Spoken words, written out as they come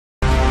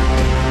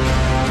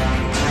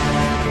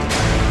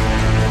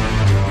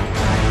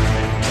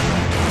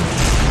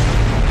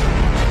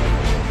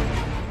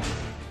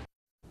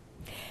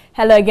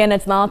Hello again,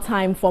 it's now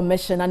time for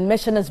Mission, and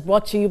Mission is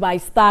brought to you by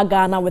Star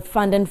Ghana with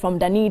funding from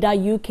Danida,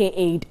 UK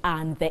Aid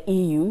and the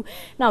EU.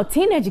 Now,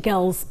 teenage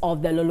girls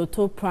of the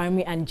Loloto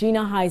Primary and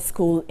Junior High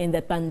School in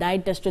the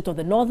Pandai district of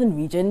the Northern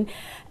Region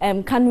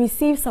can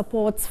receive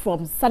support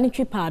from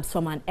sanitary pads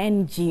from an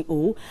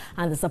NGO,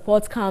 and the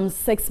support comes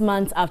 6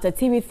 months after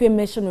TV3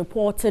 Mission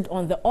reported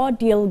on the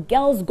ordeal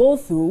girls go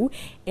through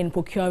in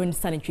procuring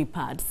sanitary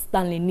pads.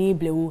 Stanley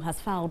Niblewu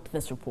has filed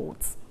this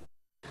report.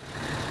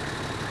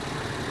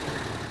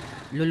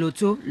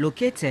 Loloto,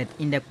 located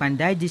in the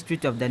Pandai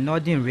district of the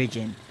Northern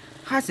Region,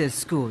 has a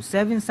school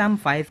serving some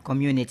 5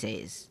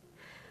 communities.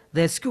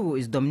 The school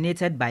is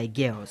dominated by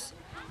girls,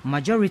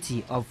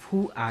 majority of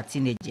who are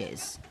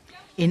teenagers.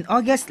 In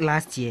August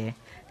last year,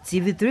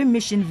 TV3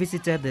 Mission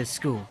visited the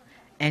school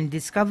and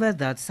discovered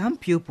that some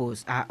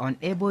pupils are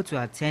unable to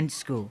attend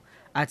school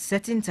at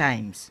certain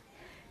times.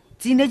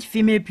 Teenage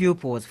female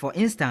pupils, for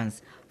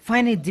instance,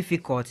 find it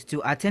difficult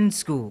to attend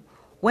school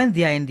when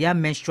they are in their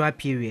menstrual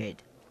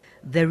period.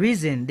 The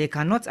reason they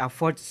cannot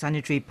afford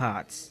sanitary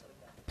pads.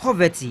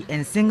 Poverty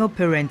and single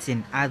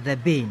parenting are the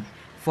bane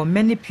for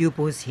many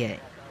pupils here.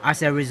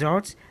 As a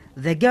result,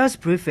 the girls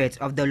prefect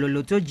of the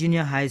Loloto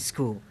Junior High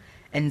School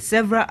and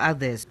several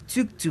others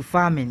took to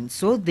farming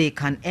so they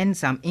can earn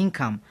some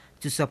income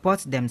to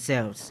support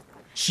themselves.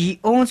 She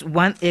owns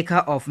 1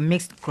 acre of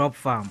mixed crop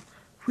farm,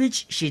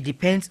 which she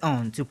depends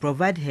on to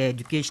provide her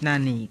educational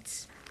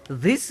needs.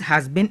 This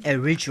has been a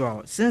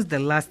ritual since the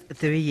last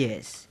 3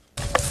 years.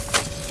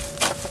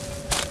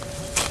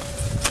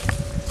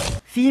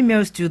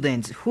 Female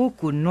students who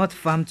could not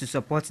farm to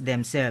support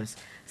themselves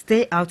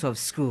stay out of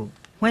school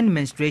when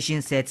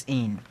menstruation sets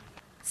in.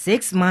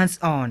 6 months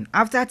on,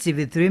 after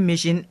TV3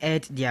 Mission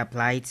aired their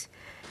plight,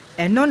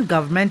 a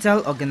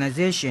non-governmental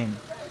organization,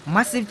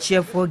 Massive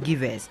Cheerful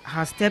Givers,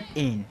 has stepped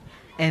in,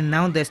 and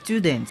now the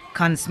students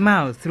can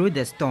smile through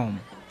the storm.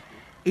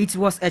 It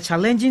was a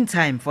challenging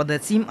time for the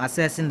team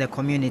assessing the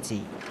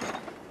community.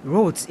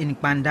 Roads in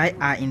Pandai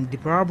are in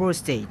deplorable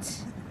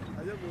state.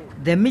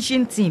 The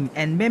mission team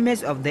and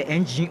members of the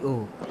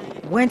NGO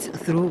went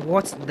through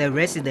what the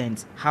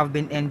residents have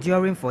been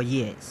enduring for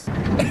years.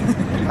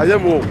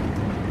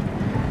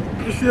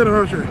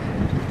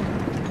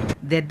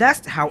 The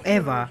dust,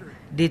 however,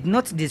 did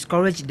not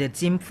discourage the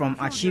team from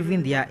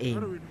achieving their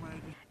aim.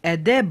 A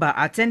deba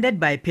attended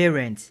by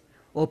parents,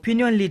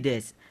 opinion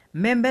leaders,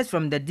 members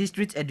from the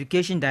District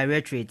Education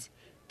Directorate,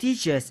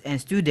 teachers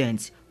and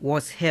students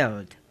was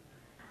held.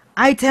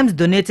 Items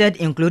donated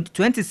include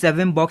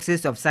 27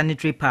 boxes of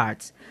sanitary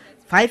pads,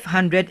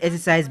 500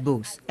 exercise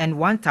books, and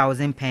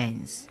 1,000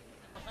 pens.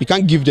 You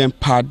can't give them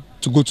pad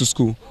to go to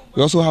school.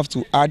 We also have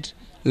to add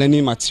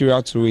learning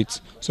material to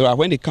it, so that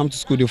when they come to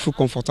school, they feel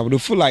comfortable. They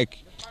feel like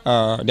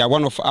they are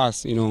one of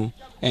us,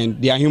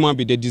 and they are human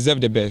beings. They deserve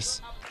the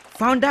best.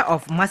 Founder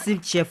of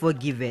Massive Cheerful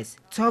Givers,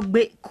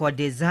 Togbe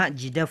Kodeza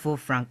Jidefo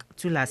Frank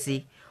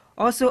Tulasi,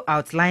 also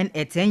outlined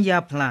a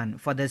 10-year plan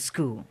for the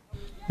school.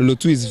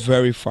 Loloto is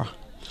very far.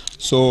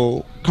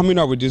 So coming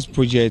up with this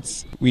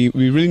project, we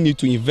really need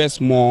to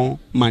invest more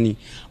money.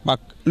 But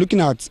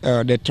looking at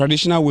the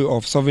traditional way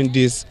of solving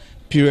this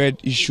period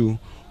issue,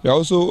 we're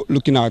also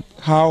looking at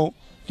how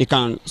they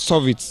can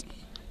solve it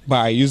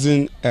by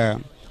using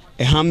a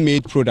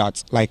handmade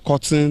product like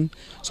cotton.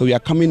 So we are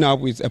coming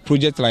up with a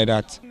project like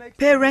that.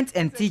 Parents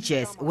and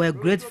teachers were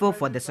grateful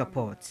for the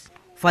support.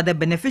 For the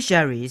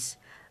beneficiaries,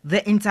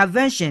 the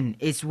intervention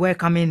is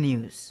welcoming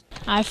news.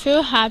 I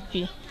feel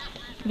happy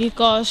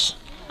because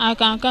I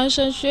can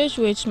concentrate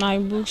with my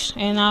books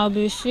and I'll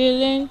be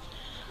feeling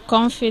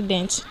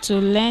confident to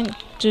learn,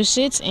 to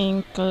sit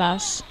in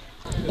class.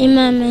 In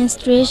my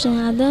menstruation,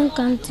 I don't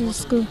come to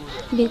school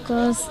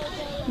because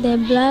the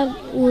blood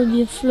will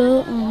be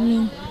flow on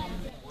me.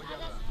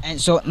 And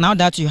so now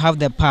that you have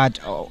the pad,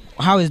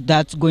 how is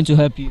that going to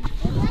help you?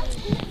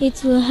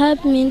 It will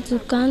help me to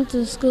come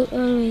to school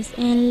always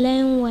and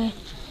learn well.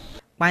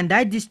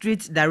 Pandai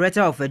District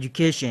Director of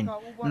Education,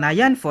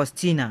 Nayan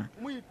Faustina,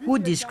 who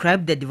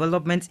described the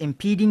developments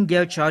impeding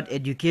girl-child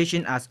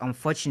education as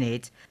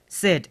unfortunate,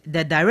 said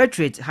the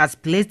directorate has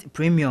placed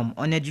premium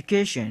on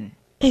education.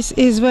 It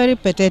is very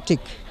pathetic,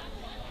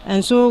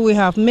 and so we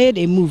have made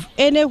a move.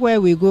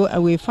 Anywhere we go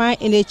and we find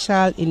any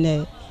child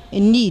in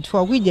need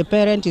for which the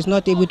parent is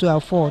not able to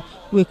afford,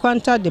 we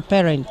contact the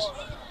parent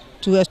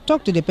to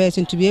talk to the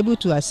person to be able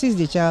to assist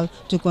the child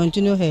to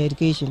continue her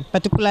education,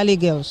 particularly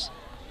girls.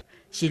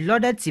 She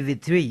lauded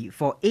TV3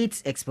 for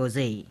its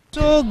expose.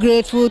 So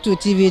grateful to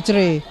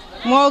TV3,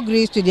 more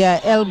grease to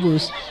their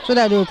elbows so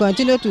that they will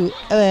continue to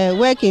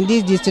work in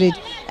this district,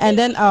 and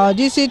then our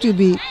district will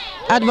be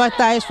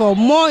advertised for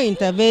more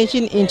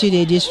intervention into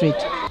the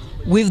district.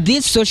 With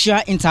this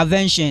social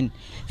intervention,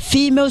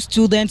 female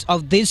students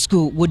of this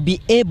school would be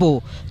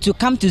able to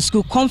come to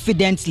school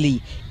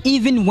confidently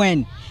even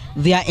when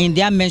they are in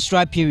their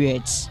menstrual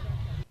periods.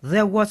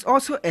 There was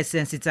also a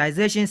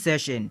sensitization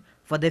session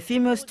for the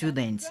female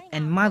students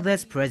and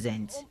mothers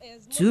present.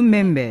 2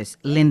 members,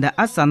 Linda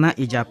Asana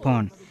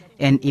Ijapon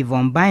and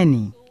Yvonne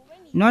Baini,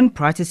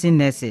 non-practicing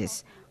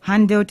nurses,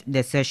 handled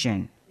the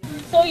session.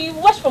 So you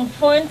watch from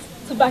front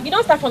to back. You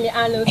don't start from your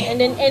anus and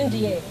then end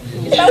here.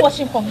 You start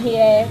washing from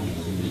here.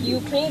 You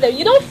clean them.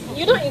 You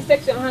don't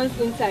insect your hands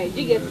inside.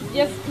 You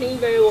just clean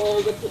very well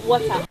with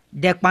water.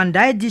 The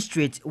Pandai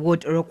district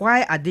would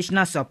require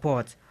additional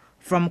support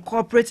from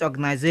corporate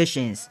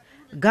organizations,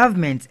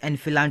 government and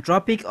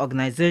philanthropic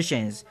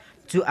organizations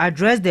to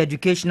address the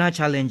educational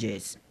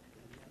challenges.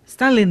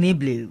 Stanley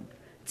Niblu,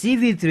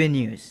 TV3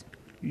 News,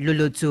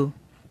 Loloto,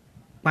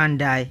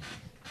 Pandai,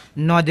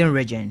 Northern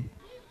Region.